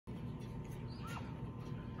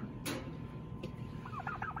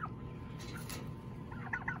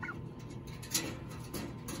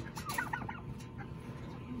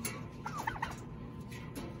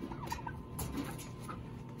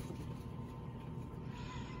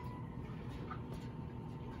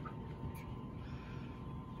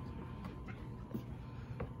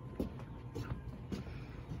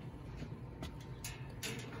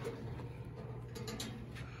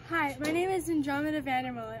my name is Andromeda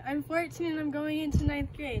Vandermullen. I'm 14 and I'm going into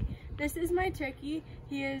 9th grade. This is my turkey.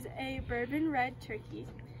 He is a bourbon red turkey.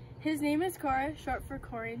 His name is Cora, short for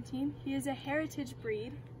Quarantine. He is a heritage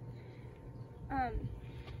breed.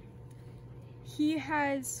 He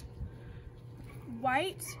has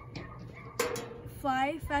white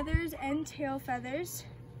fly feathers and tail feathers.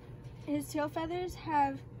 His tail feathers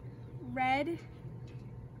have red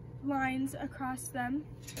lines across them.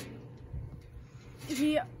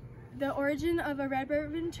 The origin of a red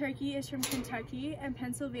bourbon turkey is from Kentucky and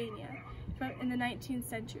Pennsylvania in the 19th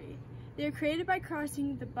century. They are created by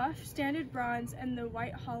crossing the buff standard bronze and the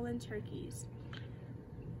white Holland turkeys.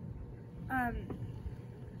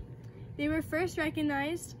 They were first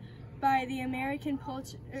recognized by the American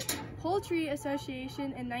Poultry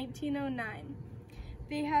Association in 1909.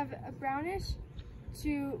 They have a brownish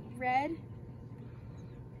to red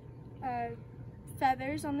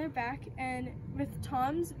feathers on their back, and with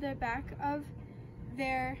toms, the back of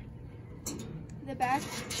their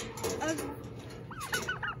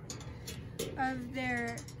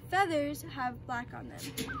feathers have black on them.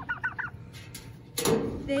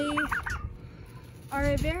 They are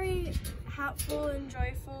a very helpful and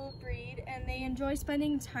joyful breed, and they enjoy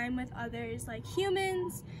spending time with others like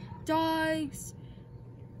humans, dogs,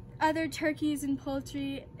 other turkeys and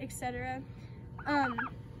poultry, etc.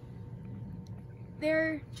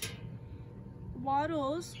 Their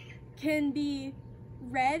wattles can be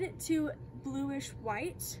red to bluish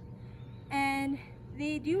white, and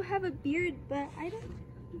they do have a beard, but I don't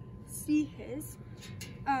see his.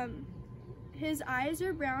 His eyes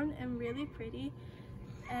are brown and really pretty,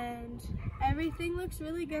 and everything looks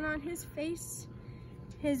really good on his face.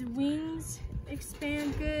 His wings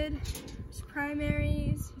expand good, his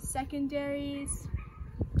primaries, his secondaries.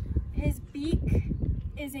 His beak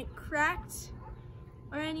isn't cracked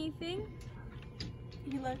or anything.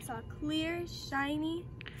 He looks all clear, shiny.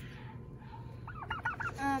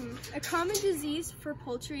 A common disease for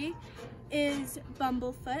poultry is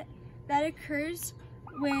bumblefoot. That occurs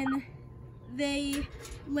when they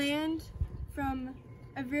land from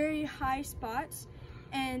a very high spot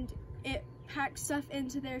and it packs stuff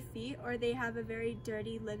into their feet, or they have a very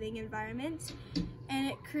dirty living environment, and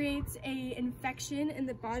it creates an infection in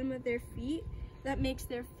the bottom of their feet that makes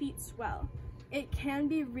their feet swell. It can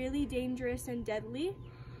be really dangerous and deadly,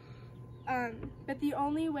 but the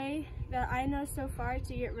only way that I know so far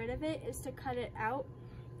to get rid of it is to cut it out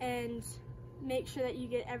and make sure that you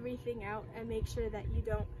get everything out and make sure that you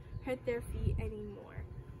don't hurt their feet anymore.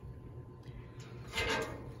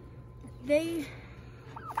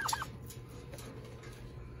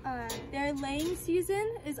 Their laying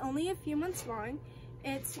season is only a few months long.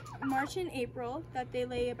 It's March and April that they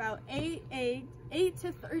lay about 8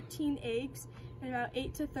 to 13 eggs in about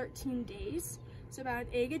 8 to 13 days, so about an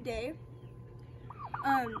egg a day.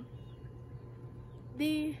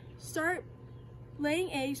 They start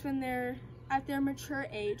laying eggs when they're at their mature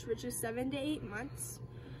age, which is 7 to 8 months.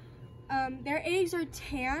 Their eggs are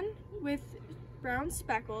tan with brown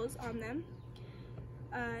speckles on them.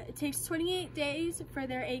 It takes 28 days for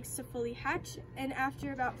their eggs to fully hatch, and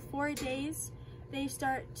after about 4 days, they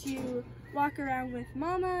start to walk around with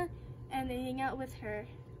mama and they hang out with her.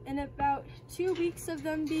 In about 2 weeks of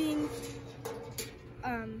them being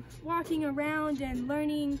walking around and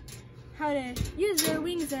learning how to use their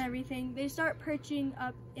wings and everything, they start perching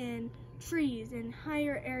up in trees and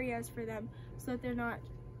higher areas for them so that they're not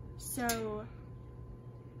so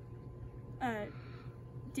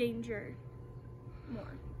danger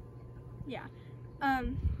more. Yeah.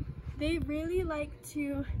 They really like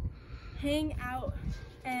to hang out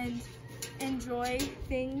and enjoy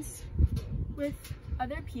things with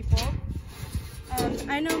other people.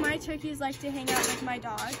 I know my turkeys like to hang out with my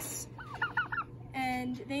dogs,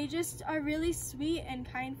 and they just are really sweet and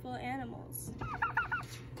kindful animals.